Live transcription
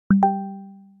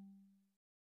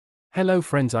Hello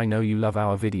friends, I know you love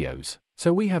our videos,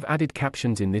 so we have added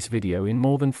captions in this video in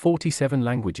more than 47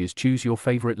 languages. Choose your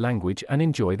favorite language and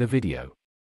enjoy the video.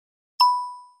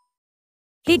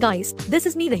 Hey guys, this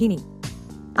is me Rahini.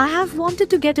 I have wanted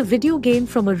to get a video game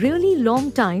from a really long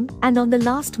time, and on the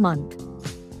last month,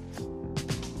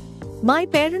 my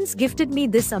parents gifted me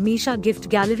this Amisha Gift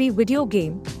Gallery video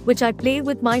game, which I play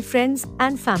with my friends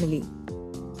and family.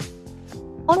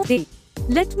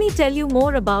 Let me tell you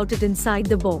more about it inside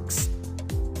the box.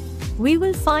 We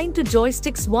will find 2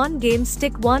 joysticks, 1 game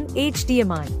stick, 1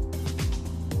 HDMI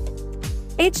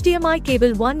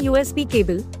cable, 1 USB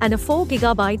cable, and a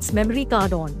 4GB memory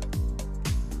card on.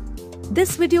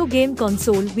 This video game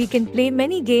console we can play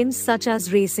many games such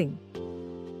as racing,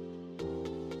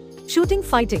 shooting,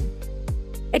 fighting,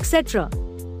 etc.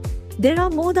 There are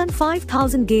more than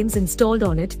 5,000 games installed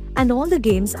on it, and all the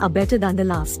games are better than the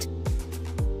last.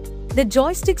 The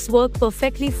joysticks work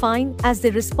perfectly fine as they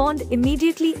respond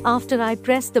immediately after I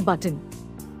press the button.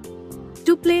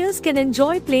 2 players can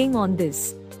enjoy playing on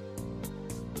this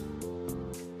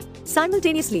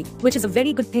simultaneously, which is a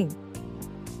very good thing.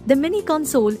 The mini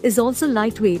console is also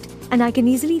lightweight, and I can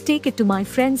easily take it to my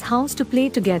friend's house to play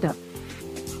together.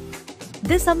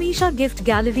 This Amisha Gift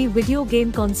Gallery video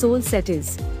game console set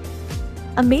is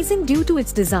amazing due to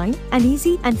its design and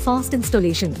easy and fast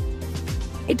installation.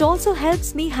 It also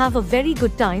helps me have a very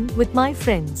good time with my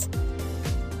friends.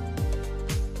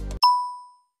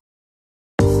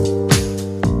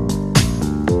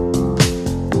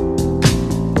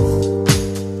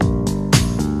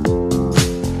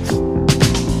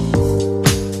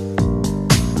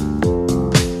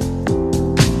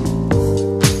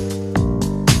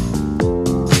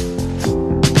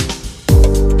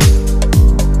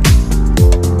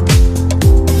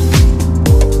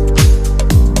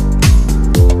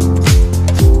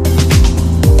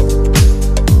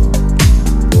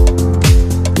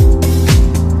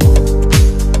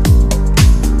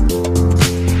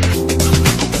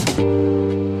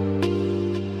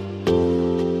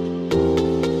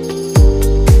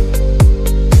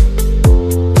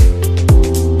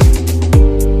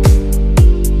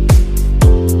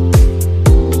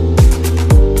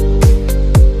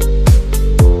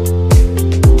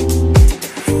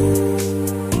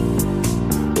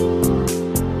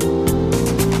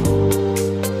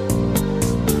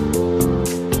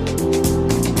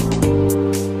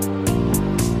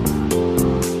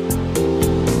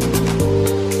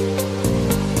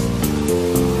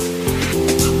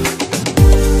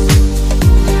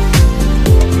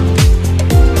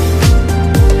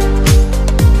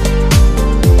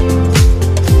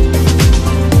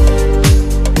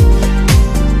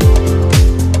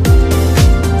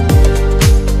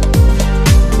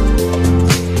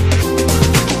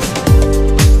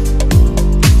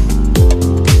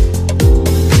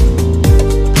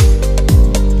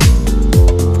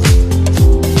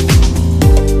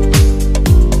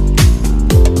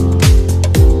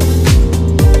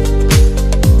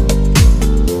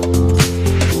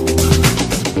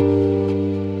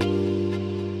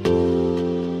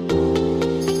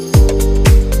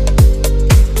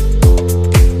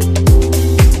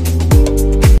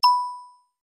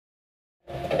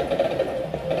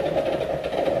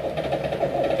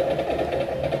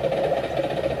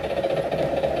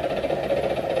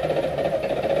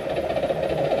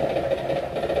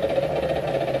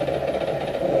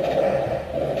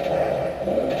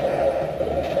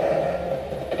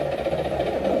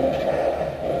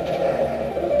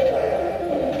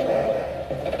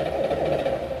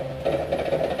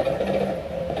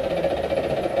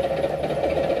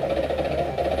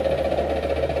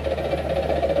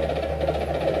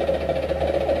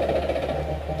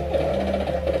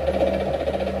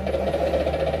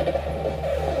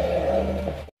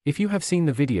 If you have seen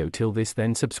the video till this,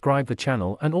 then subscribe the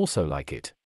channel and also like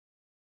it.